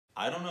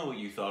I don't know what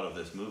you thought of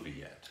this movie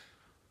yet,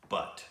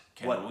 but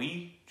can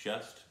we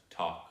just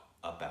talk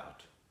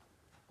about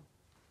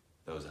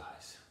those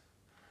eyes?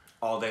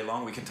 All day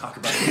long we can talk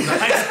about those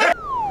eyes.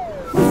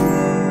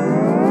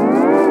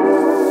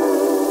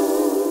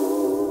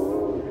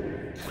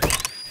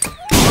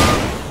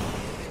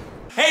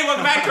 Hey,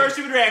 welcome back to our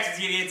Stupid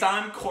Reactions, idiots.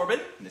 I'm Corbin,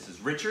 and this is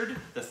Richard,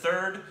 the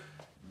third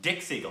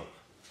Dick Siegel.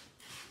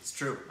 It's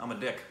true, I'm a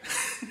dick.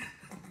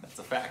 That's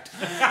a fact.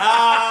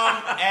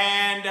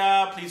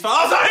 Please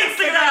follow us on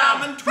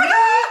Instagram and Twitter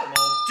for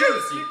more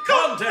juicy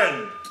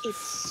content. It's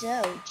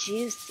so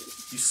juicy.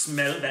 You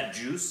smell that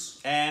juice?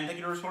 And thank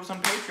you to support us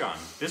on Patreon.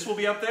 This will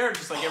be up there,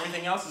 just like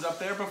everything else is up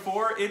there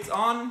before it's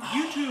on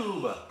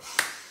YouTube.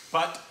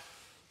 But,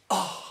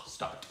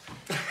 stop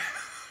it.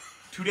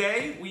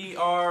 Today, we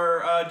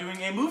are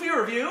doing a movie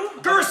review.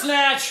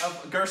 Gersnatch!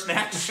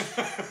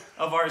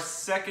 Of our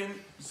second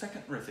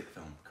Hrithik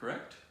film,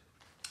 correct?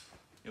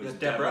 It was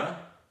Deborah.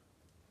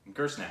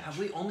 Gersnatch. Have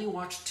we only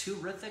watched 2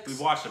 Hrithicks? We've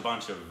watched a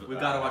bunch of... We've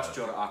got to watch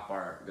Joda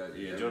Akbar.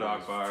 Yeah, Joda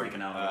Akbar.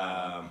 Freaking out.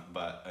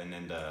 And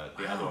then the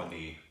other one,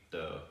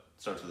 the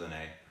starts with an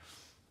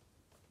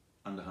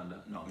A.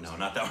 Hunda. No,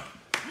 not that one.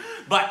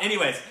 But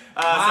anyways, so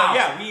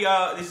yeah, we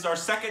this is our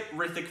second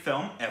Hrithik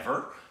film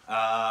ever.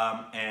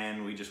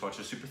 And we just watched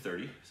a Super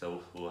 30,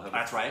 so we'll have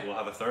we'll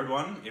have a third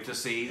one to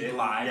see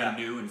live and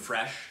new and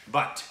fresh.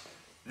 But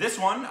this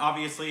one,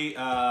 obviously,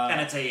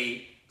 and it's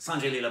a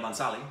Sanjay Leela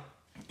Bhansali.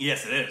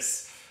 Yes, it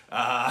is.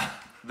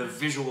 The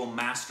visual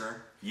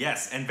master.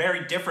 Yes, and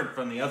very different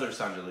from the other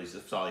Sanjay Leela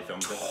Bhansali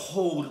films.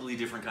 Totally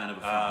different kind of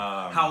a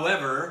film.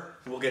 However,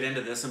 we'll get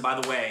into this. And by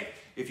the way,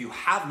 if you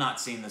have not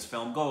seen this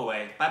film, go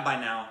away. Bye-bye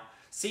now.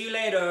 See you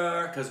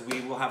later, because we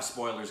will have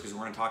spoilers, because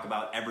we're going to talk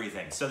about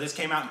everything. So this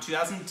came out in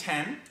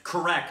 2010.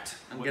 Correct.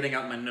 I'm getting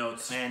out my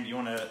notes. And you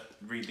want to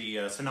read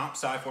the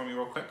synopsis for me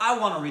real quick? I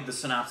want to read the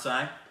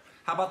synopsis.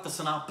 How about the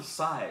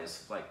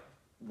synopsis? Like,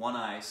 one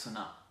eye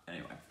synop.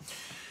 Anyway.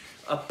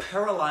 A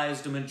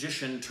paralyzed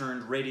magician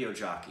turned radio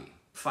jockey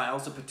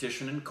files a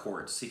petition in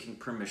court seeking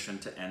permission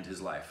to end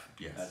his life.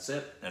 Yes. That's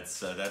it.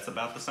 That's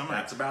about the summary.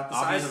 That's about the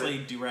size of it.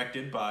 Obviously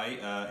directed by,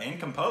 and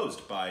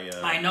composed by...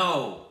 I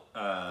know.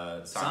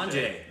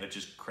 Sanjay, which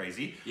is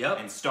crazy. Yep.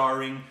 And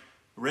starring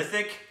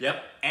Hrithik.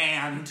 Yep.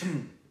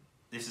 And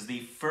this is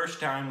the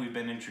first time we've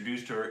been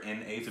introduced to her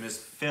in a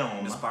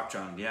film. Miss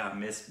Bachchan, yeah.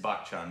 Miss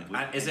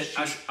Bachchan. Is it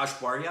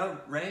Aishwarya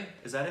Rai?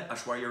 Is that it?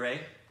 Aishwarya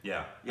Rai?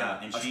 Yeah.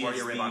 Yeah. And she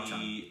is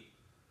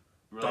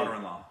the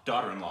daughter-in-law.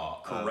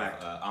 Daughter-in-law.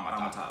 Correct. Of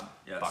Amitabh.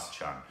 Yes.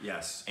 Bachchan.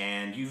 Yes.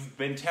 And you've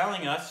been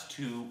telling us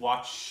to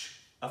watch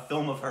a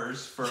film of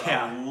hers for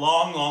a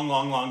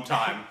long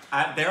time.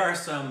 There are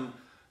some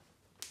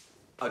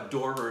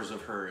adorers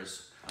of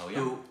hers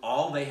who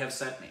all they have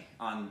sent me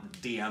on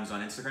DMs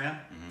on Instagram,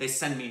 they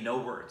send me no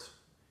words.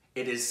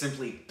 It is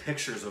simply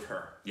pictures of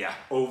her. Yeah.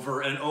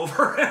 Over and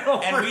over and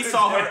over. And we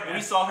saw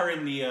her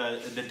in the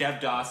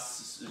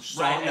Devdas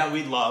song that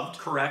we loved.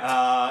 Correct.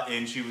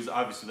 And she was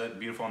obviously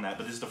beautiful on that,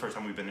 but this is the first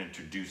time we've been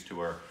introduced to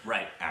her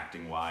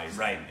acting wise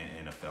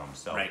in a film.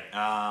 So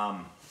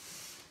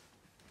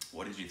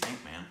what did you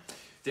think, man?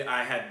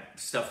 I had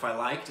stuff I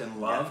liked and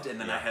loved, and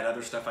then I had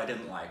other stuff I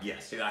didn't like.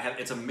 Yes,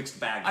 it's a mixed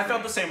bag. I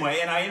felt the same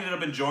way, and I ended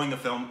up enjoying the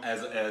film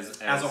as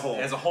a whole.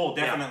 As a whole,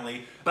 definitely.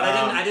 Yeah. But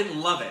I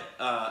didn't love it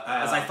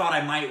as I thought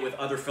I might with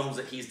other films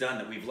that he's done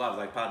that we've loved,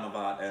 like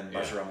Padmavat and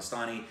Bashar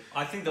Mastani.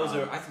 I think those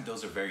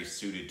are very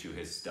suited to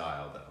his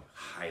style, though.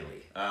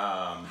 Highly.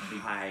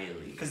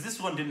 Highly. Because this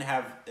one didn't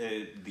have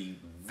the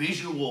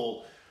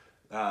visual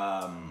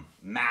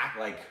map.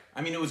 Like,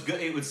 I mean, it was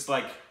good. It was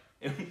like.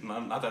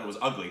 Not that it was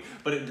ugly,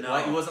 but it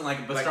wasn't like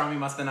a Pastrami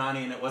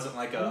Mastanani, and it wasn't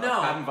like a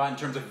Padmavat in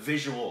terms of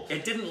visual.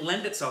 It didn't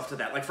lend itself to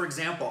that. Like, for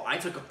example, I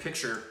took a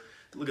picture,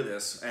 look at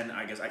this, and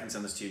I guess I can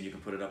send this to you and you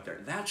can put it up there.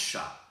 That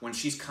shot, when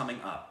she's coming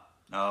up.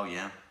 Oh,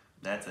 yeah.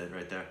 That's it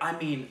right there. I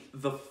mean,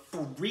 the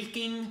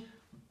freaking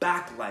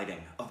backlighting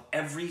of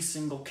every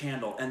single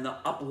candle and the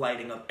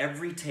uplighting of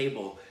every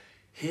table,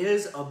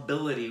 his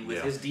ability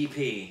with his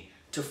DP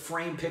to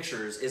frame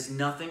pictures is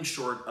nothing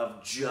short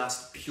of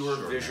just pure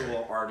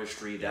visual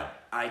artistry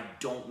that I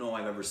don't know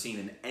I've ever seen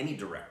in any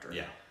director.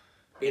 Yeah.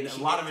 A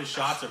lot of his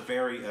shots are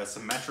very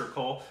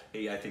symmetrical.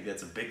 I think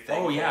that's a big thing.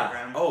 Oh,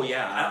 yeah. Oh,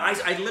 yeah.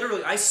 I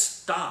literally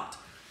stopped.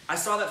 I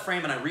saw that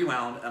frame and I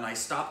rewound and I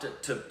stopped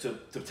it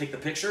to take the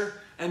picture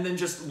and then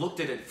just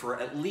looked at it for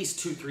at least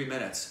 2-3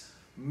 minutes,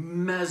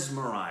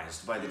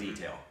 mesmerized by the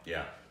detail.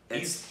 Yeah.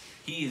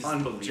 He is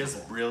unbelievable.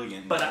 Just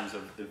brilliant in terms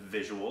of the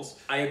visuals.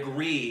 I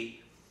agree.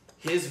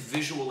 His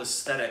visual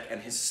aesthetic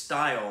and his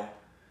style,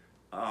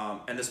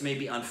 and this may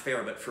be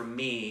unfair, but for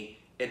me,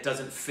 it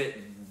doesn't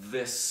fit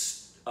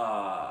this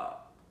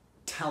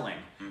telling.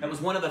 That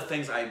was one of the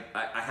things I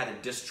had a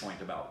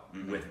disjoint about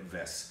with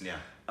this. Yeah.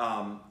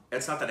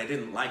 It's not that I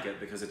didn't like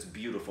it, because it's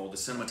beautiful. The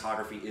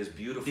cinematography is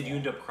beautiful. Did you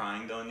end up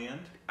crying, though, in the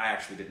end? I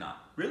actually did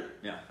not. Really?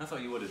 Yeah. I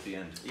thought you would at the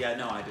end. Yeah,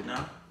 no, I did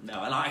not.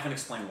 No, and I can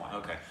explain why.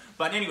 Okay.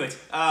 But anyways,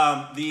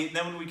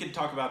 then we could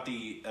talk about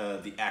the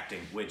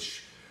acting,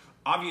 which...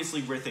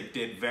 obviously Hrithik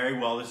did very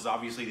well. This is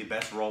obviously the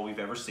best role we've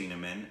ever seen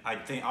him in. I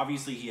think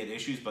obviously he had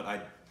issues, but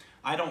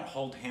I don't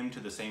hold him to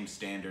the same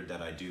standard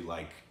that I do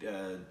like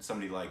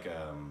somebody like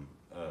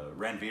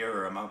Ranveer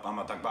or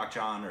Amitabh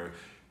Bachchan or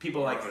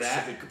people like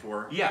that. Shahid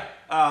Kapoor. Yeah,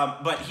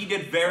 but he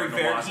did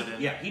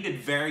he did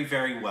very,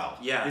 very well.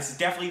 Yeah. This is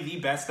definitely the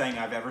best thing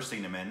I've ever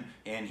seen him in,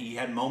 and he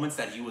had moments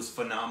that he was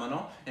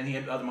phenomenal, and he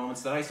had other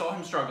moments that I saw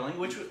him struggling,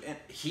 which...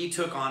 He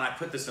took on, I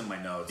put this in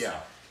my notes. Yeah.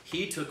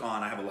 He took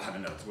on, I have a lot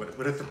of notes.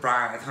 What is the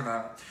bride? I don't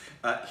know.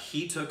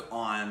 He took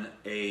on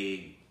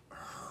a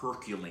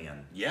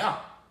Herculean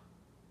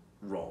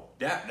role.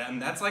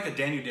 And that's like a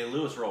Daniel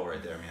Day-Lewis role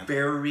right there, man.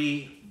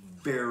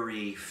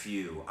 Very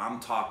few.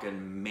 I'm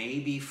talking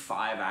maybe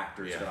 5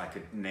 actors that I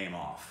could name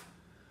off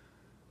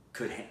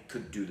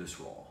could do this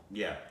role.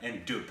 Yeah,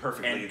 and do it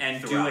perfectly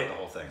and throughout do it, the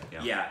whole thing.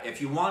 Yeah, if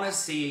you want to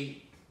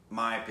see,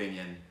 my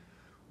opinion,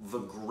 the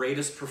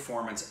greatest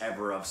performance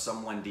ever of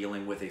someone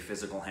dealing with a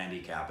physical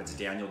handicap, it's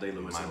Daniel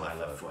Day-Lewis in My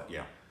Left Foot.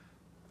 Yeah.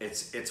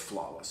 It's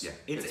flawless. Yeah,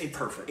 it's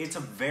perfect. It's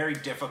a very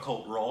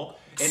difficult role.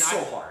 And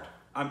so hard.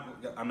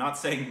 I'm not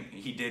saying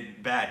he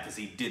did bad, because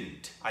he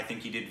didn't. I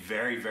think he did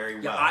very,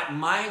 very well. Yeah,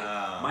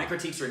 my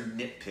critiques are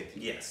nitpicky.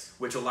 Yes.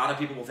 Which a lot of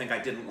people will think I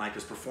didn't like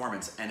his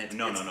performance, and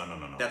No.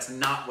 That's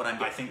not what I'm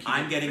getting. I think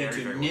I'm getting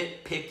very, into very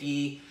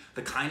nitpicky,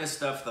 the kind of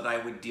stuff that I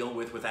would deal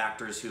with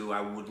actors who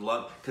I would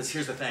love. Because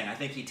here's the thing, I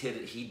think he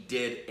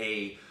did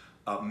a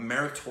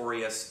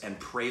meritorious and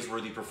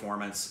praiseworthy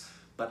performance,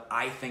 but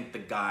I think the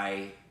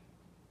guy...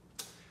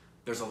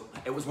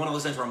 It was one of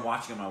those things where I'm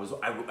watching him,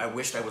 I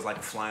wished I was like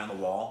a fly on the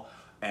wall,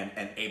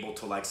 and able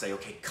to like say,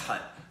 okay, cut.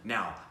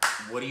 Now,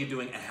 what are you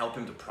doing? And help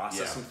him to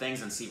process some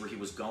things and see where he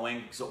was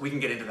going. So we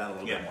can get into that a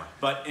little bit more.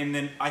 And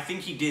then I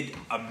think he did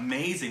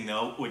amazing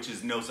though, which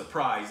is no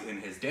surprise in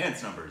his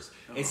dance numbers.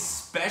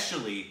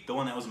 Especially the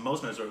one that was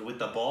most noticeable with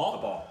the ball. The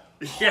ball.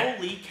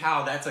 Holy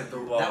cow, that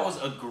was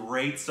a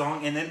great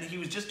song. And then he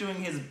was just doing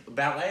his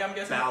ballet, I'm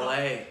guessing.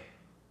 Ballet.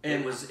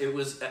 And it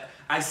was.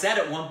 I said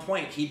at one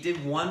point he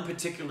did one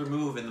particular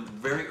move in the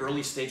very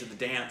early stage of the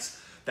dance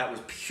that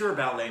was pure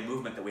ballet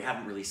movement that we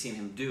haven't really seen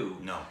him do.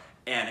 No.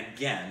 And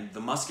again,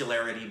 the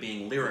muscularity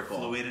being lyrical.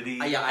 Fluidity.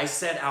 I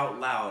said out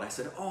loud, I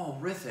said, "Oh,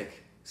 Hrithik,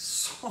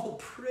 so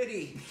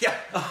pretty." Yeah.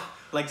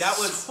 Like that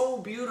was so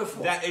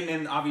beautiful. That, and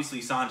then obviously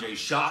Sanjay's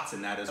shots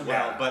in that as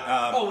well.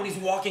 But when he's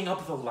walking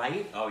up the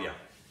light. Oh yeah.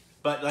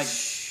 But like,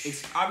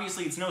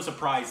 it's no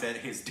surprise that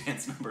his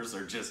dance numbers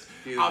are just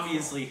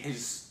obviously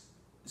his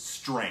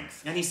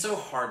strength. And he's so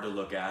hard to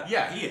look at.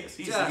 Yeah, he is.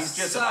 He's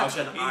just such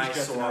an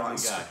eyesore on guy.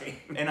 screen.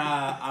 And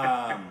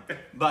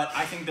but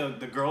I think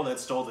the girl that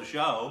stole the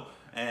show,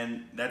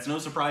 and that's no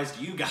surprise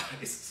to you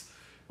guys,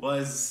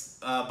 was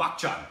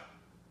Bachchan.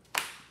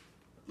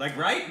 Like,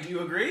 right? Do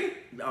you agree?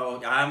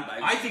 No,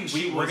 I think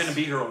we're gonna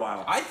be here a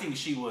while. I think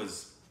she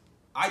was.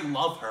 I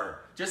love her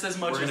just as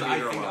much as I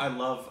think I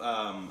love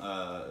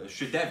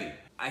Sridevi.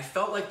 I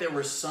felt like there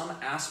were some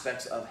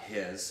aspects of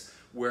his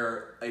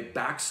where a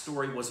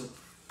backstory wasn't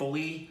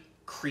fully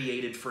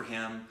created for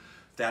him,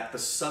 that the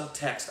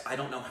subtext, I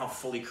don't know how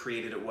fully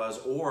created it was,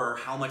 or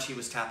how much he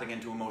was tapping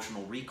into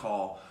emotional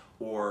recall,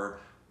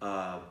 or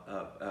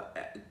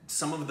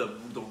some of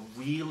the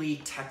really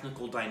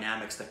technical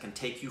dynamics that can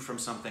take you from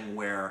something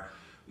where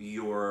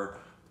you're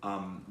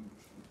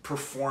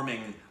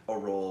performing a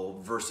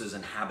role versus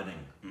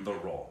inhabiting the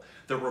role.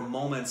 There were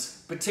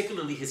moments,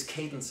 particularly his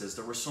cadences,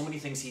 there were so many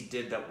things he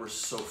did that were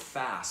so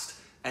fast.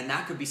 And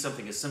that could be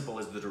something as simple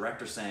as the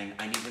director saying,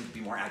 I need him to be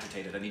more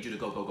agitated. I need you to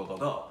go, go, go, go,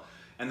 go.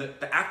 And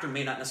the actor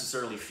may not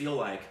necessarily feel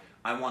like,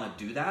 I want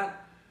to do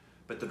that,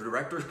 but the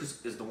director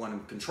is the one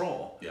in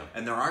control. Yeah.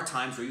 And there are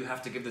times where you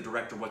have to give the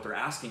director what they're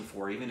asking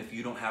for, even if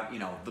you don't have,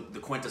 the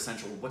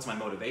quintessential, what's my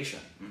motivation?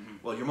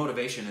 Well, your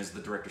motivation is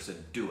the director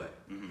said, do it.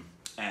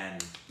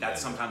 And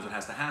that's sometimes what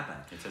has to happen.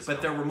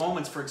 But there were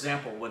moments, for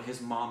example, when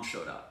his mom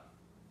showed up.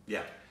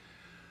 Yeah.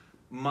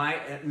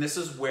 And this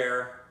is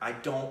where I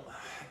don't...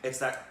 It's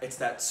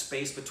that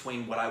space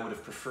between what I would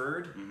have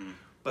preferred,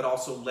 but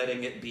also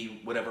letting it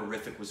be whatever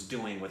Hrithik was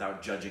doing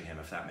without judging him,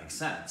 if that makes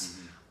sense.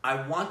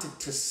 I wanted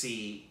to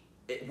see,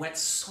 it went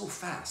so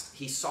fast.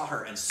 He saw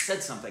her and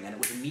said something, and it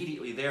was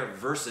immediately there,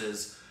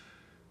 versus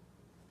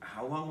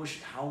how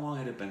long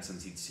had it been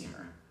since he'd seen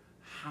her?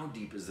 How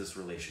deep is this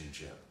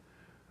relationship?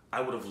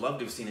 I would have loved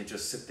to have seen it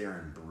just sit there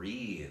and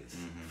breathe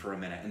for a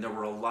minute. And there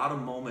were a lot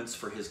of moments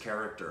for his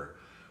character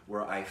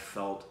where I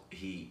felt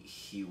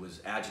he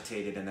was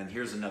agitated, and then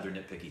here's another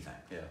nitpicky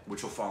thing,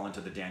 which will fall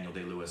into the Daniel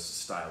Day-Lewis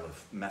style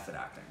of method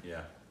acting.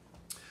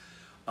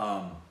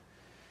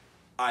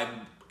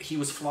 He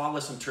was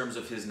flawless in terms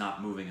of his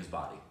not moving his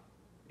body.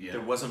 There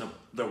wasn't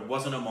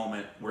a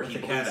moment where he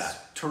blew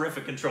that.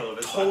 Terrific control of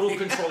his total body.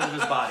 Control of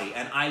his body.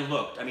 And I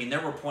looked. I mean, there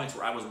were points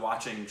where I was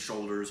watching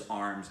shoulders,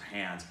 arms,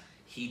 hands.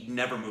 He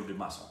never moved a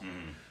muscle.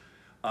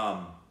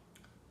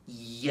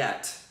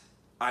 Yet,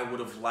 I would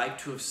have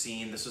liked to have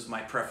seen, this is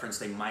my preference,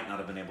 they might not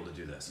have been able to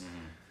do this.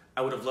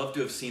 I would have loved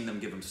to have seen them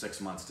give him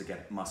 6 months to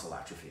get muscle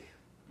atrophy.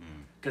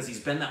 Because he's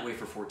been that way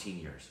for 14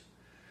 years.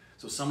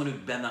 So someone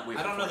who'd been that way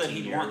for 14 years. I don't know that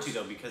he'd want to,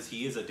 though, because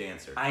he is a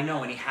dancer. I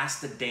know, and he has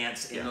to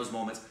dance in those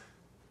moments.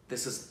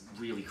 This is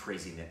really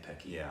crazy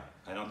nitpicky. Yeah,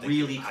 I don't think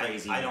really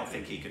crazy. I don't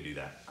think he could do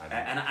that.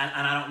 And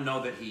I don't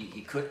know that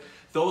he could.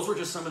 Those were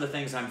just some of the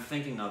things I'm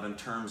thinking of in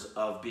terms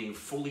of being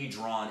fully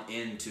drawn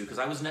into. Because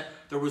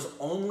there were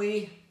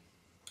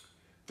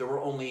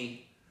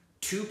only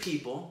 2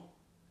 people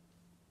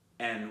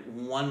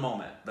and 1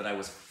 moment that I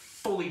was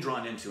fully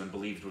drawn into and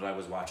believed what I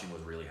was watching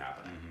was really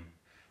happening. Mm-hmm.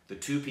 The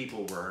 2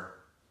 people were,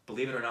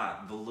 believe it or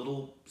not, the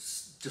little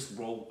just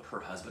role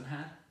her husband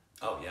had.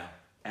 Oh yeah.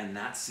 And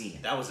that scene.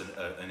 That was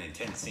an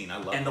intense scene. I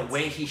love it. And the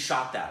way he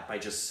shot that by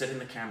just sitting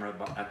the camera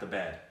at the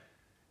bed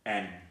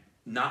and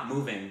not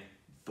moving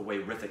the way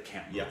Hrithik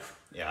can't move.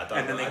 Yeah. I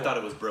thought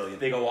it was brilliant.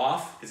 They go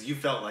off because you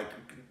felt like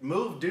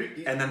move,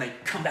 dude. And then they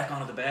come back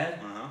onto the bed.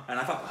 And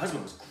I thought the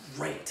husband was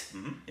great.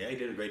 Mm-hmm. Yeah, he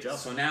did a great job.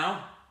 So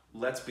now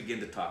let's begin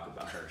to talk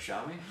about her,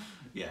 shall we?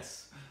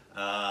 Yes.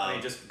 I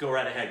mean, just go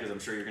right ahead because I'm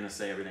sure you're going to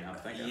say everything I'm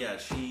thinking. Yeah,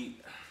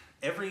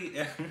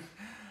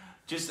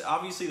 just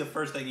obviously the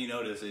first thing you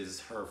notice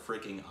is her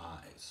freaking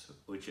eyes,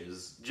 which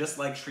is just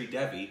like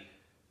Sridevi.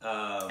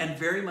 And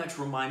very much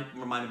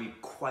reminded me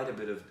quite a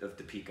bit of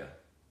Deepika.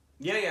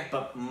 Yeah.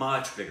 But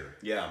much bigger.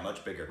 Yeah,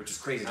 much bigger. Which is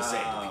crazy to say.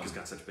 Deepika's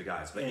got such big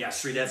eyes. But yeah,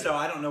 Sridevi. So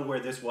I don't know where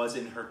this was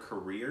in her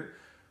career,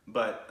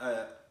 but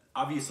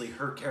obviously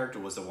her character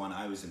was the one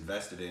I was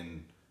invested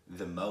in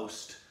the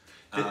most.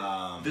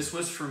 This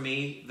was for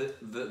me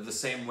the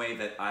same way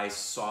that I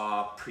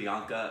saw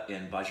Priyanka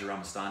in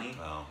Bajirao Mastani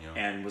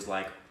and was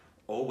like,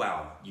 oh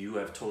wow,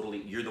 you're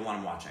the one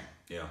I'm watching.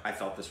 Yeah. I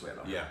felt this way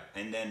about her. Yeah.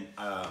 And then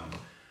I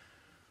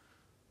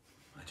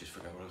just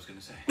forgot what I was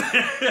gonna say.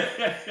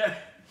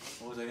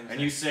 What was I gonna say?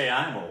 And you say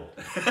I'm old.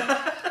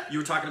 You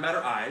were talking about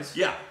her eyes.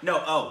 Yeah.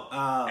 No.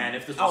 And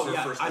if this was her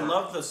first work. I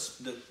love the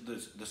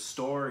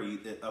story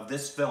of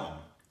this film.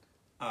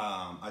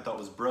 I thought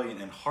was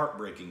brilliant and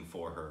heartbreaking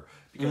for her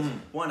because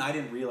one, I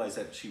didn't realize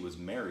that she was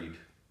married.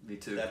 Me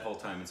too. That whole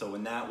time, and so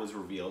when that was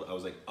revealed, I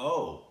was like,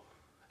 oh,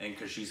 and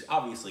because she's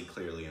obviously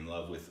clearly in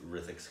love with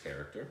Hrithik's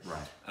character,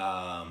 right?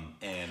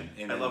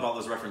 And I love all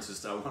those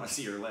references to I want to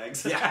see her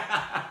legs.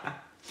 Yeah.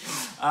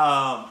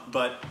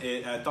 But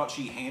I thought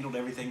she handled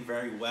everything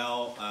very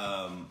well.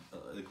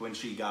 Like when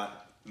she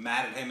got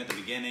mad at him at the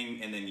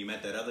beginning, and then you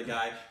met that other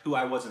guy who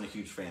I wasn't a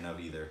huge fan of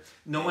either.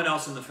 No one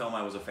else in the film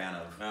I was a fan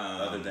of,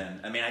 other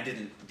than, I mean, I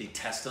didn't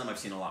detest him. I've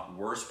seen a lot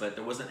worse, but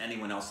there wasn't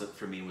anyone else that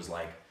for me was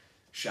like,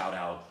 shout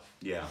out.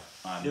 Yeah.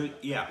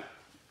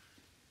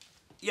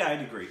 Yeah,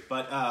 I'd agree.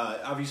 But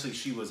obviously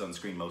she was on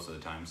screen most of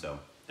the time, so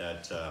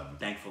that...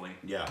 Thankfully.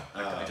 Yeah.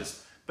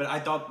 But I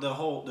thought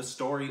the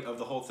story of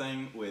the whole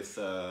thing with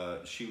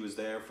she was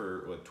there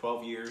for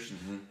 12 years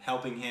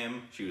helping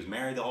him. She was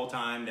married the whole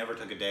time, never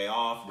took a day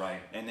off.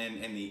 Right. And then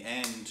in the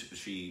end,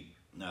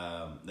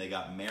 they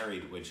got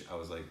married, which I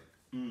was like,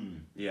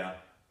 Yeah.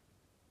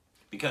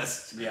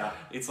 Because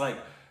it's like,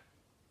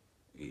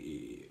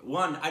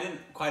 one, I didn't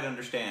quite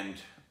understand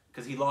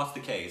because he lost the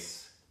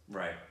case.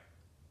 Right.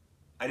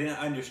 I didn't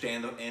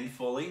understand the end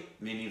fully.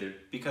 Me neither.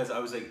 Because I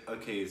was like,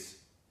 okay, is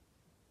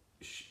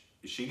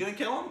she gonna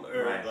kill him?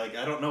 Or like,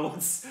 I don't know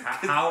what's...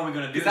 How are we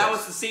gonna do this? That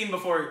was the scene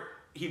before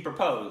he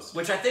proposed.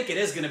 Which I think it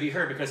is gonna be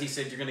her because he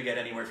said you're gonna get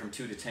anywhere from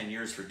 2 to 10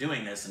 years for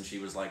doing this, and she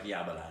was like,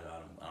 yeah, but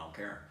I don't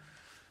care.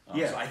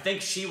 So I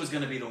think she was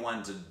gonna be the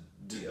one to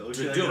do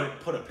it.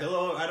 Put a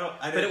pillow?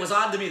 But it was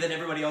odd to me that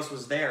everybody else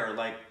was there,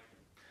 like,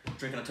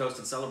 drinking a toast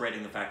and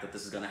celebrating the fact that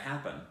this is gonna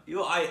happen.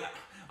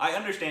 I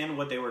understand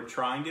what they were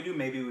trying to do.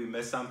 Maybe we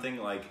missed something,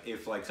 like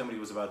if like somebody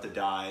was about to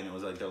die and it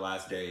was like their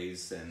last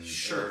days, and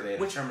they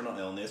had terminal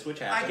illness, which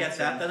happens. I get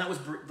that. Then that was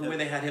the way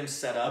they had him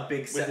set up,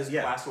 with his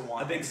glass of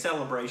wine, a big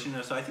celebration.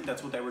 So I think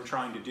that's what they were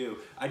trying to do.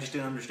 I just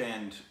didn't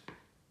understand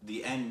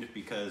the end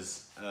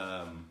because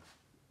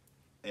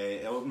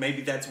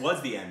maybe that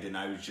was the end, and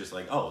I was just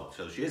like, oh,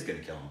 so she is gonna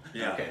kill him.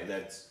 Yeah. Okay,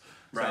 that's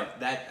right. So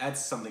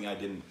that's something I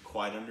didn't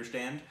quite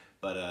understand,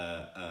 but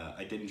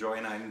I did enjoy,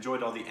 and I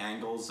enjoyed all the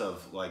angles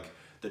of like.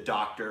 The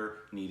doctor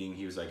needing,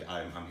 he was like,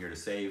 I'm here to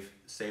save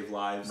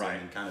lives,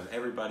 and kind of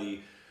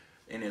everybody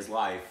in his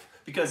life.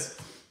 Because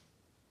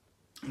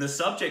the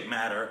subject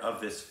matter of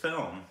this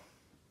film,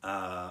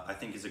 I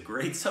think is a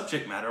great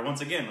subject matter,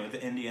 once again, with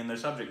India and their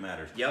subject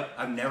matters. Yep.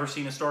 I've never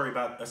seen a story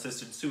about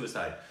assisted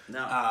suicide.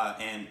 No.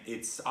 And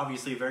it's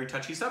obviously a very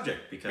touchy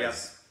subject,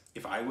 because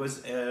if I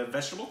was a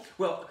vegetable,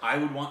 well, I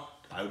would want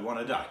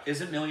to die.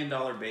 Isn't $1 Million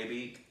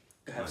Baby...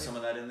 have some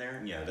of that in there?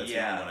 Yeah, that's the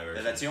only one I've ever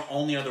seen. That's the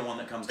only other one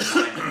that comes to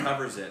mind that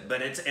covers it.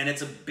 But it's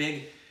a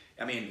big,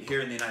 I mean, here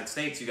in the United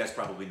States, you guys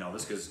probably know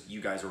this because you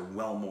guys are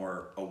well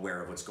more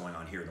aware of what's going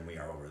on here than we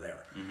are over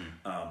there.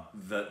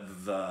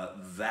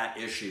 That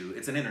issue,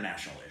 it's an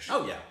international issue.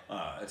 Oh yeah.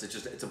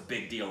 It's a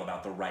big deal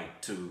about the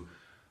right to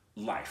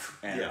life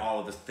and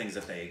all of the things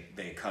that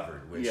they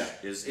covered, which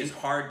is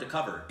hard to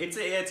cover. It's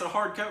a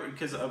hard cover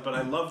because, but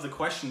I love the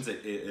questions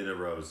it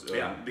arose.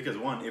 Because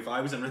one, if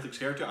I was in Hrithik's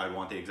character, I'd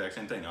want the exact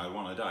same thing. I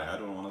want to die. I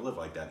don't want to live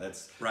like that.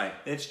 That's right.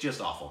 It's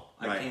just awful.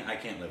 Right. I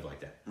can't live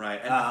like that.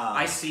 Right. And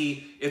I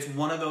see it's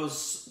one of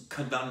those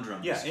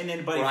conundrums. Yeah.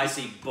 But where I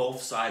see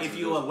both sides. If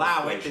you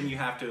allow it, then you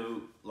have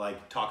to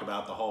like talk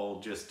about the whole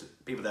just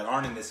people that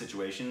aren't in this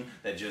situation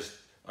that just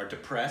are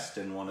depressed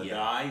and want to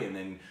die, and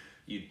then.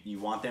 You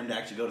want them to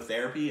actually go to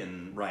therapy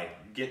and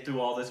get through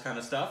all this kind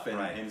of stuff,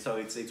 and so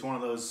it's one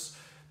of those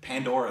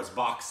Pandora's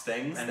box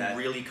things, and that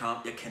really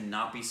it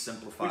cannot be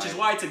simplified. Which is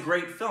why it's a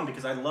great film,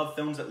 because I love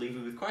films that leave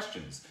you with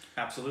questions.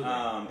 Absolutely.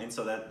 And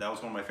so that was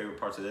one of my favorite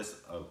parts of this,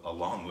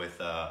 along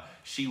with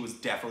she was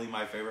definitely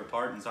my favorite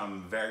part, and so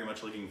I'm very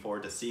much looking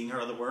forward to seeing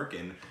her other work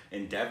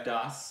in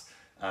Devdas.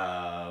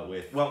 Let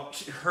me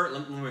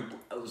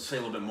say a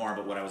little bit more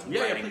about what I was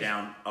writing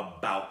down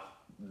about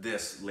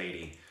this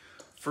lady.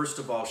 First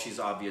of all, she's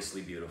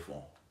obviously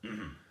beautiful.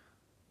 Mm-hmm.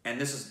 And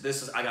this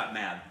is I got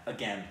mad,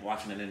 again,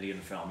 watching an Indian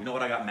film. You know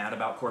what I got mad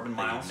about, Corbin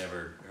Miles? You've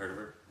never heard of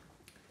her?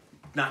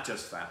 Not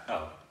just that.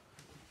 Oh.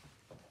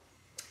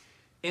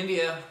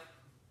 India.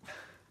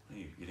 Are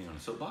you getting on a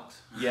soapbox?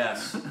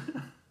 Yes.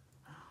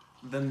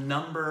 The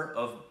number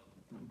of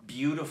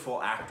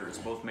beautiful actors,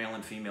 both male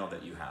and female,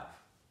 that you have.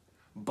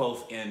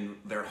 Both in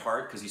their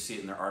heart, because you see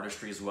it in their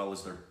artistry, as well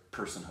as their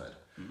personhood.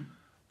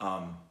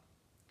 Mm-hmm.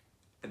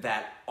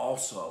 That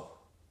also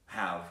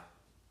have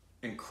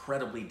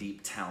incredibly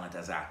deep talent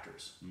as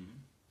actors.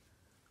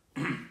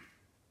 Mm-hmm.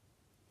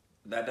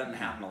 That doesn't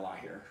happen a lot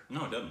here.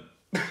 No, it doesn't.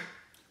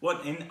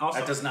 And also,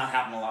 that does not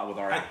happen a lot with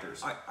our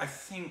actors. I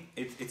think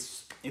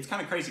it's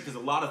kind of crazy because a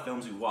lot of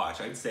films we watch,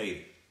 I'd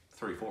say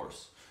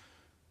 3/4,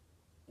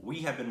 we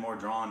have been more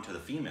drawn to the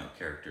female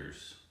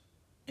characters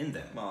in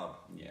them. Well,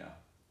 yeah.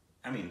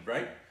 I mean,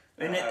 right?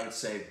 And I would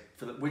say,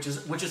 which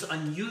is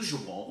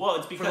unusual. Well,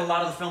 it's because for a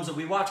lot of the films that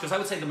we watch, because I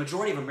would say the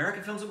majority of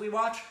American films that we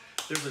watch,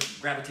 there's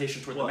a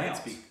gravitation toward the males.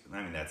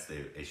 That's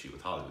the issue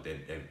with Hollywood.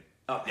 They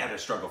had a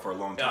struggle for a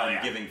long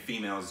time giving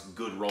females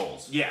good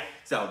roles. Yeah.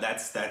 So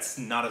that's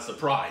not a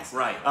surprise.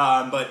 Right.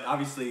 But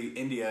obviously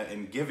India,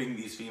 in giving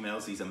these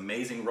females these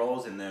amazing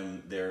roles, and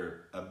then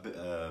their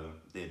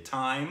the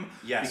time.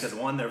 Yes. Because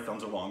one, their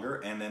films are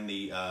longer, and then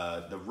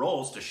the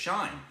roles to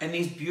shine. And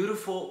these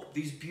beautiful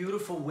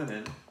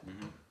women.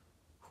 Mm-hmm.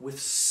 With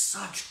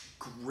such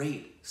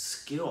great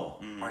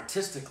skill,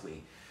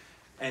 artistically,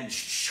 and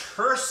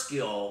her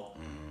skill,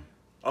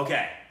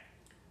 okay,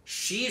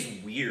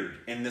 she's weird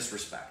in this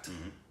respect.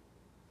 Mm-hmm.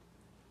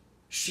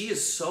 She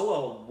is so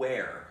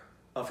aware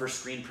of her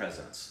screen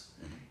presence.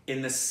 Mm-hmm.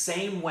 In the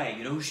same way,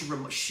 you know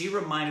who she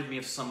reminded me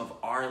of some of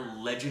our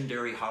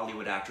legendary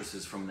Hollywood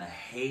actresses from the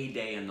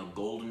heyday and the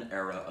golden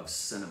era of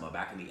cinema,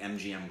 back in the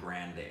MGM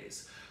Grand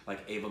days, like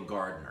Ava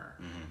Gardner,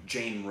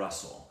 Jane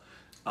Russell,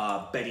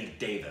 Betty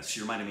Davis. She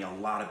reminded me a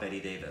lot of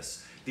Betty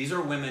Davis. These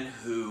are women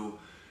who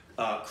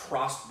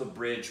crossed the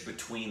bridge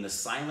between the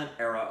silent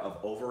era of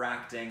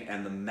overacting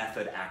and the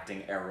method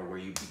acting era where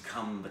you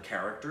become the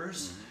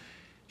characters. Mm-hmm.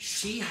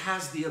 She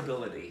has the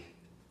ability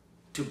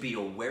to be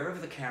aware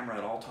of the camera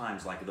at all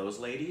times like those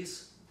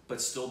ladies, but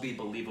still be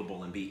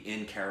believable and be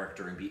in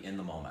character and be in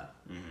the moment.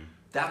 Mm-hmm.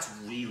 That's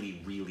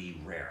really,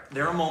 really rare.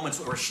 There are moments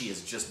where she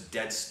is just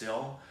dead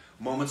still,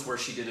 moments where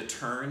she did a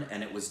turn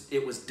and it was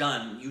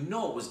done. You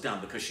know it was done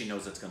because she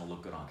knows it's going to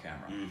look good on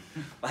camera. Mm.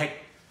 Like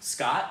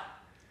Scott,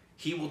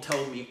 he will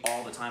tell me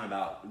all the time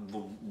about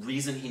the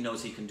reason he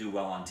knows he can do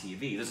well on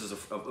TV. This is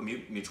a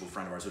mutual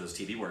friend of ours who does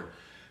TV work,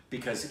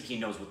 because he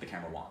knows what the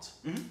camera wants.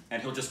 Mm-hmm.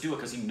 And he'll just do it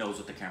because he knows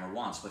what the camera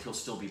wants, but he'll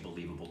still be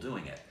believable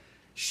doing it.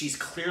 She's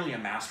clearly a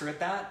master at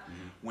that.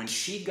 Mm-hmm. When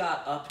she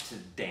got up to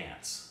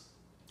dance,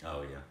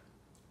 oh yeah,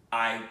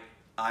 I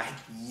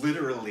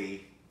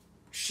literally,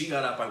 she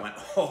got up, I went,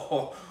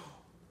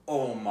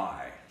 oh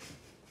my.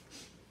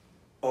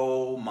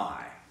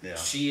 Yeah.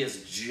 She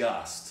is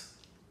just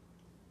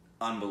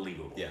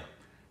unbelievable. Yeah.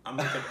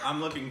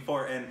 I'm looking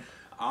for, and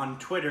on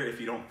Twitter,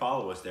 if you don't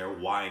follow us there,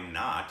 why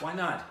not? Why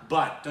not?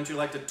 But don't you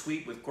like to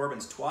tweet with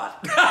Corbin's twat?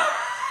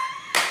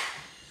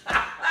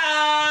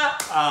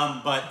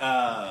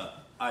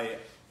 I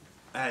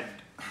had,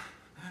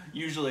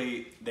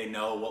 usually they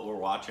know what we're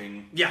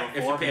watching. Yeah,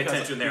 if you pay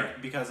attention there.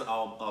 Because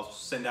I'll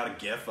send out a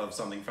GIF of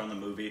something from the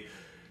movie,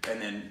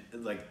 and then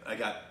like I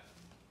got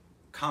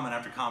comment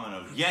after comment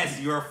of, yes,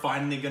 you're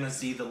finally gonna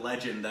see the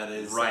legend that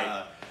is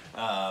right.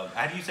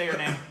 How do you say her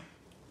name?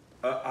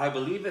 I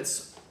believe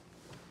it's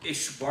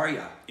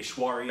Aishwarya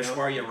Rai.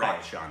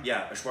 Bachchan.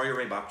 Yeah, Aishwarya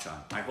Rai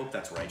Bachchan. I hope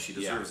that's right. She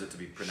deserves it to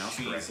be pronounced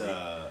correctly.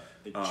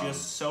 She's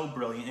just so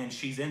brilliant, and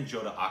she's in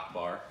Jodha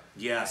Akbar.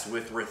 Yes,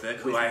 with Hrithik,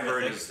 who I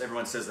heard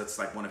everyone says that's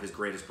like one of his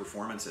greatest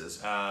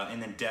performances.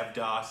 And then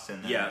Devdas,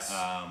 and then, yes.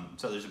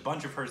 So there's a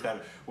bunch of hers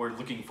that we're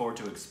looking forward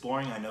to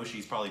exploring. I know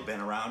she's probably been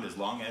around as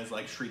long as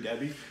like Sri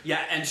Devi.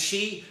 Yeah, and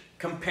she,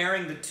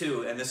 comparing the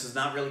two, and this is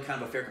not really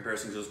kind of a fair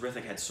comparison because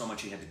Hrithik had so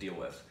much he had to deal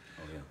with.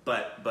 Oh yeah.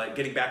 But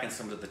getting back in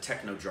some of the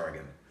techno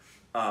jargon,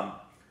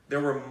 there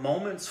were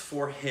moments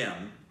for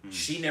him.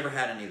 She never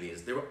had any of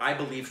these. I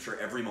believed her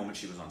every moment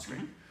she was on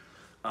screen.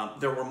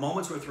 There were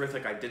moments with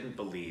Hrithik I didn't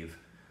believe,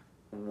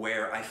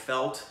 where I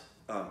felt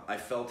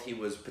he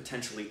was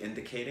potentially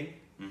indicating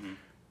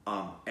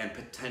and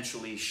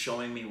potentially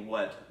showing me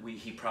what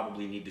he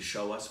probably need to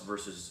show us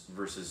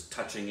versus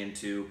touching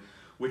into,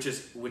 which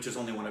is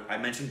only one of, I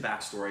mentioned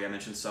backstory, I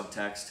mentioned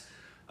subtext.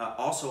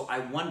 Also, I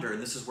wonder,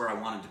 and this is where I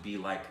wanted to be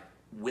like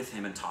with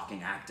him and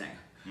talking acting.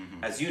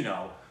 As you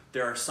know,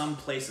 there are some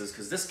places,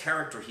 because this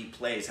character he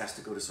plays has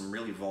to go to some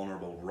really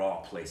vulnerable, raw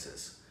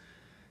places.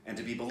 And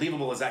to be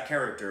believable as that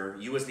character,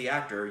 you as the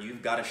actor,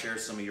 you've got to share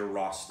some of your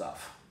raw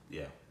stuff.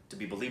 Yeah. To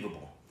be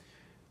believable.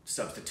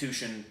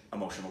 Substitution,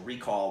 emotional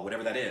recall,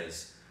 whatever that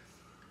is.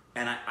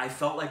 And I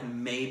felt like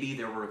maybe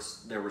there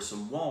were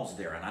some walls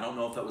there. And I don't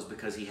know if that was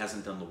because he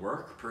hasn't done the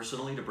work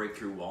personally to break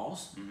through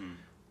walls.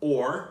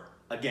 Or,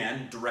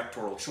 again,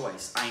 directorial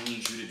choice. I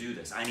need you to do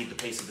this. I need the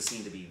pace of the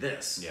scene to be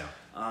this.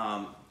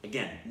 Yeah.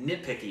 Again,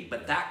 nitpicky,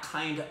 but that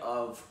kind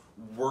of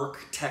work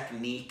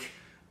technique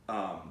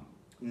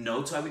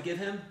notes I would give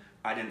him,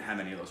 I didn't have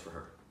any of those for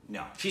her.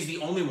 No. She's the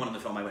only one in the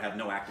film I would have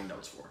no acting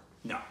notes for.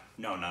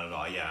 No, not at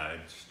all. Yeah,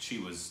 she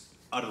was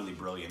utterly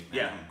brilliant.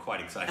 Yeah. I'm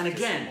quite excited And to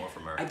again, see more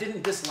from her. I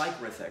didn't dislike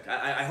Hrithik.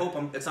 I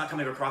hope it's not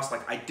coming across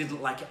like I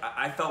didn't like it.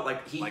 I felt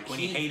like he... Like when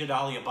he hated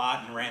Ali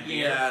Abad and ran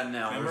here. Yeah,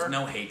 no, there was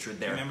no hatred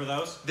there. Remember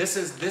those? This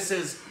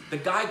is the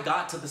guy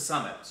got to the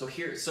summit. So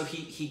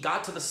he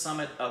got to the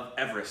summit of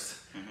Everest,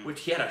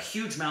 which he had a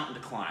huge mountain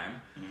to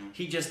climb.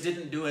 He just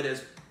didn't do it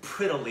as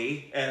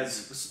prettily as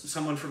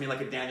someone for me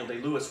like a Daniel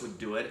Day-Lewis would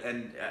do it,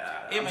 and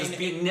just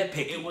being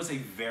nitpicky. It was a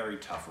very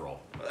tough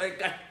role.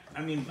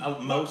 I mean,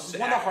 most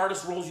one of the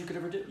hardest roles you could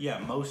ever do. Yeah,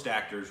 most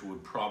actors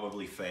would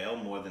probably fail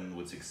more than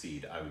would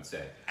succeed, I would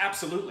say.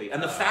 Absolutely.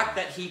 And the fact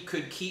that he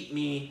could keep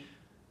me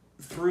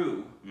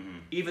through,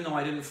 even though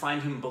I didn't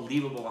find him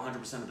believable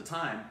 100% of the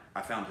time,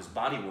 I found his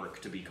body work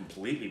to be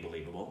completely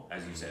believable,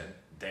 as you said,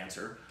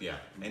 dancer. Yeah,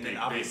 and then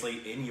obviously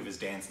any of his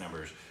dance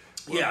numbers.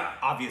 Well, yeah.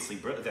 Obviously,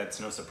 that's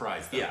no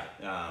surprise, though.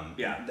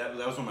 Yeah. That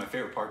was one of my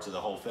favorite parts of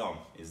the whole film,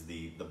 is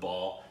the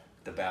ball,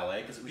 the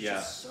ballet, because it was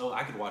just so,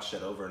 I could watch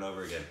that over and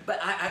over again.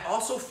 But I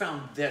also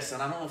found this,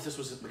 and I don't know if this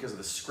was because of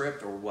the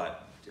script or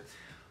what,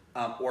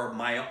 or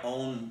my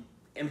own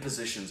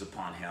impositions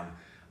upon him.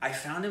 I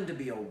found him to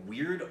be a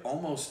weird,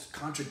 almost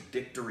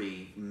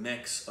contradictory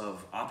mix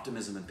of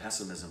optimism and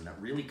pessimism that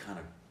really kind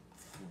of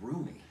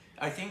threw me.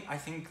 I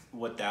think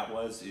what that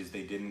was is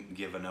they didn't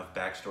give enough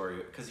backstory,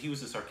 because he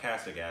was a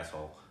sarcastic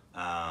asshole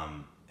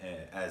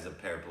as a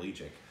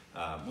paraplegic,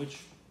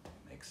 which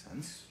makes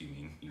sense. You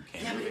mean you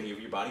can't move any of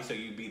your body, so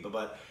you'd be.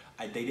 But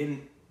they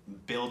didn't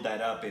build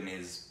that up in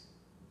his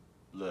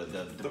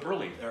the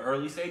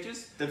early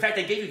stages. In fact,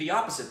 they gave you the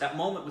opposite. That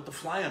moment with the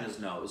fly on his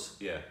nose,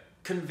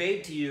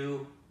 conveyed to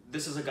you,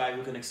 this is a guy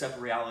who can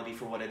accept reality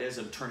for what it is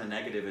and turn a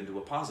negative into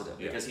a positive.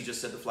 Because he just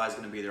said the fly's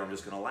going to be there. I'm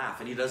just going to laugh,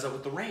 and he does that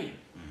with the rain.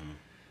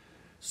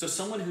 So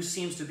someone who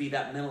seems to be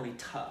that mentally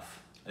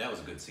tough. That was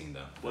a good scene,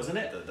 though. Wasn't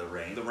it? The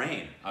rain. The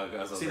rain.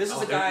 See, this is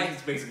a guy,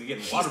 he's basically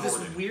getting he's waterboarded.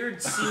 this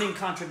weird seeming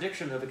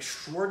contradiction of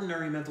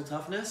extraordinary mental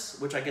toughness,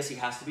 which I guess he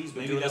has to be. He's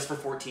been doing this for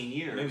 14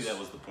 years. Maybe that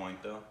was the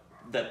point, though.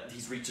 That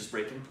he's reached his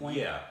breaking point?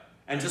 Yeah.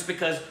 And just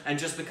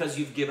because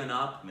you've given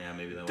up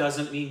maybe that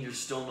doesn't mean you're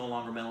still no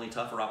longer mentally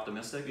tough or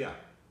optimistic? Yeah.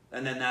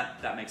 And then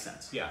that makes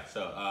sense. Yeah,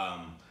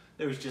 so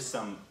there was just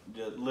some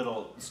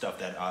little stuff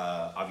that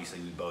obviously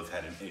we both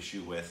had an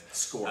issue with.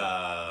 Score.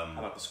 How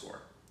about the score?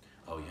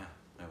 Oh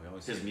yeah, we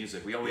always his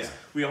music. We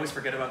always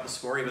forget about the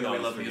score, even though we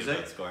love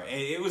music. Score.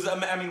 It was.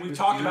 I mean, we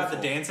talked about the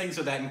dancing,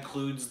 so that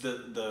includes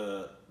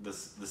the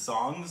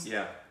songs.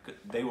 Yeah,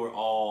 they were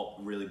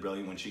all really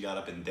brilliant. When she got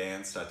up and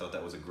danced, I thought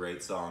that was a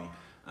great song.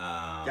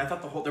 I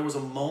thought there was a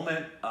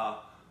moment.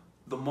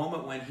 The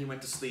moment when he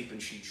went to sleep and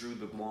she drew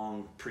the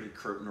long, pretty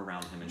curtain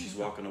around him and she's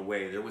walking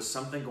away, there was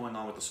something going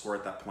on with the score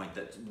at that point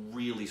that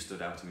really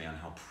stood out to me on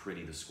how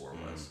pretty the score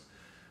was.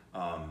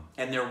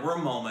 And there were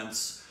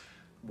moments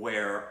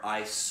where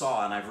I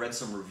saw, and I've read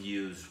some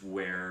reviews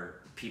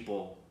where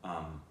people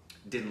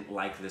didn't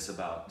like this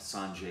about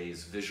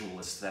Sanjay's visual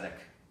aesthetic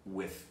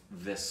with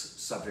this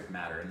subject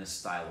matter and this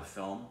style of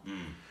film.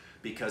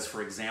 Because,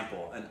 for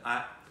example, and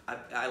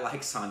I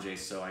like Sanjay,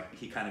 so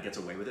he kind of gets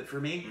away with it for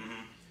me.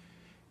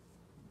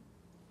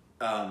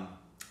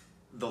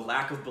 The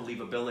lack of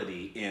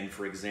believability in,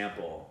 for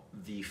example,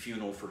 the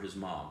funeral for his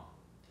mom.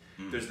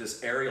 There's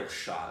this aerial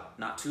shot,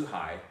 not too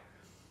high,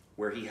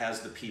 where he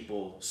has the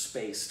people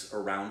spaced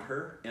around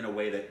her in a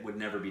way that would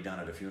never be done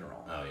at a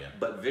funeral. Oh, yeah.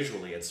 But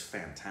visually, it's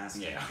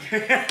fantastic. Yeah.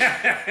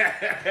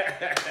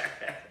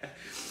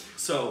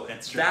 So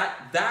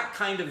that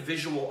kind of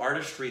visual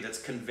artistry that's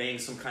conveying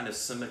some kind of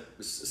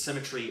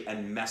symmetry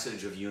and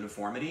message of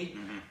uniformity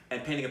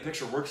and painting a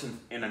picture works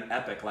in an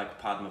epic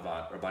like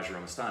Padmavat or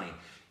Bajirao Mastani.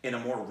 In a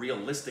more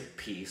realistic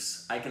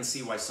piece, I can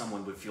see why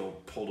someone would feel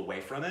pulled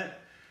away from it.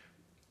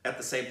 At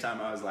the same time,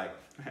 I was like,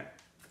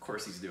 of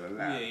course he's doing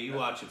that. Yeah, you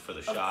watch it for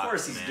the shot. Of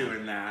course he's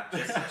doing that.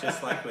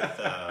 Just like with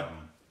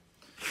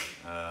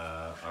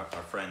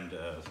our friend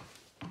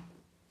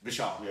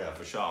Vishal. Yeah,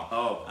 Vishal.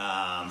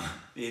 Oh.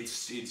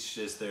 It's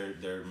just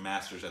they're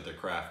masters at their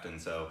craft,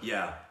 and so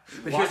yeah.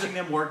 But watching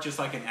them work just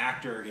like an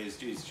actor is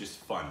just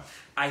fun.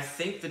 I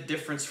think the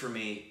difference for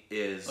me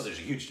is... Oh, there's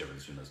a huge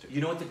difference between those two.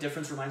 You know what the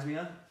difference reminds me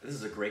of? This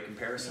is a great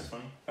comparison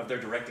of their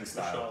directing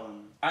style. Vishal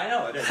and... I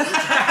know, it is.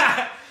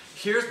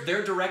 Here's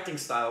their directing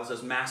styles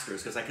as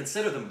masters, because I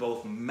consider them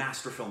both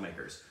master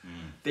filmmakers.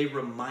 They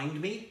remind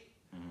me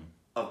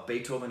of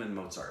Beethoven and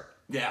Mozart.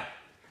 Yeah.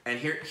 And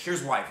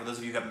here's why, for those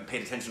of you who haven't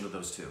paid attention to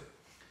those two.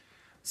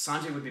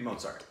 Sanjay would be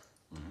Mozart,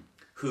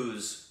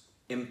 whose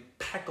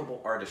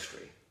impeccable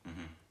artistry,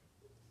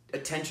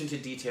 attention to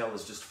detail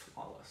is just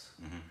flawless.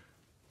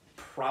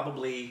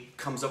 Probably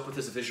comes up with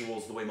his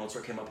visuals the way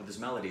Mozart came up with his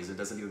melodies and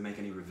doesn't even make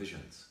any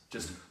revisions.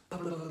 Just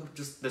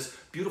this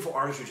beautiful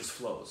artistry just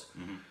flows.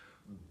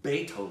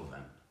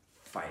 Beethoven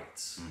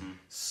fights,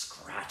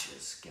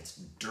 scratches, gets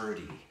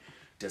dirty,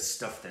 does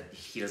stuff that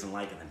he doesn't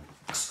like, and then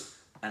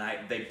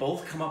they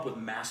both come up with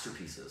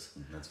masterpieces.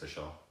 That's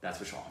Vishal. That's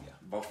Vishal. Yeah.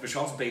 Both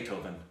Vishal's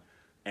Beethoven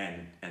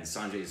and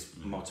Sanjay's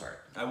Mozart.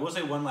 I will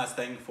say one last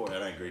thing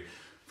and I agree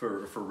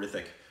for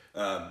Hrithik.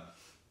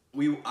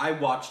 I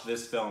watched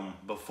this film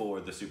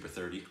before the Super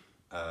 30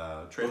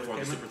 trailer. Before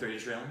the Super 30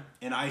 trailer?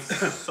 And I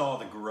saw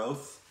the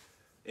growth.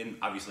 And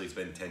obviously it's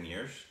been 10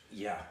 years.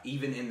 Yeah.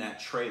 Even in that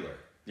trailer.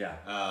 Yeah.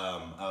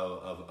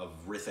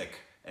 Of Hrithik,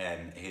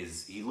 and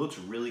he looks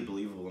really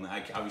believable, and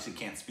I obviously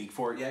can't speak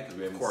for it yet because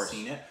we haven't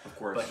seen it. Of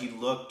course. But he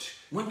looked...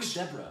 When was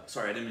Deborah?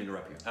 Sorry, I didn't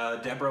interrupt you.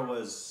 Deborah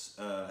was,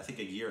 I think,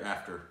 a year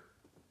after.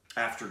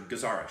 After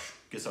Guzaarish.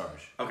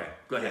 Guzaarish. Okay,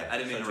 go ahead. Yeah, I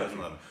didn't interrupt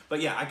you.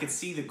 But yeah, I could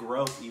see the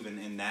growth even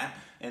in that.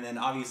 And then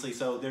obviously,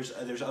 so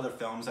there's other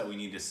films that we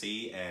need to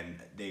see, and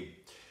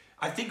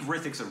I think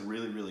Hrithik's a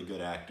really, really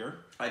good actor.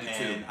 I do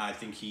too. And I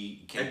think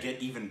he can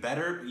get even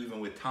better, even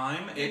with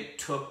time. It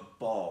took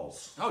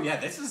balls. Oh yeah,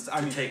 this is,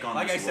 I mean, take on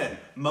like this I said,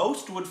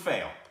 most would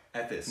fail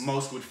at this.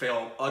 Most would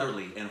fail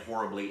utterly and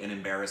horribly and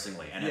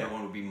embarrassingly, and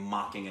everyone would be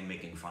mocking and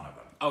making fun of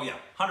him. Oh yeah,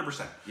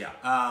 100%. Yeah.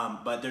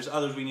 But there's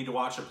others we need to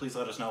watch, so please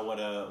let us know what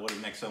a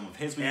next film of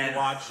his we need to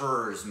watch.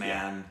 Hers,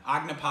 man. Yeah.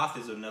 Agnipath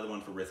is another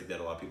one for Hrithik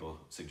that a lot of people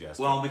suggest.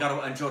 Well, we got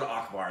to, and Joda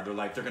Akbar. They're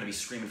going to be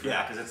screaming for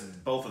that because it's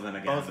both of them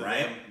again, both of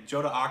them.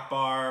 Joda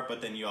Akbar,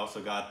 but then you also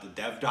got the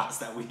Devdas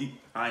that we...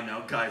 I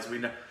know, guys, we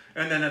know.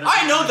 And then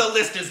I know the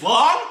list is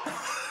long!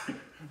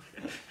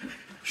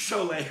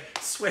 Cholet,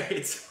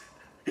 Swades.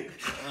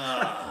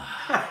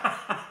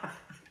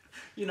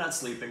 You're not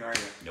sleeping, are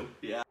you? Nope.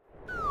 Yeah.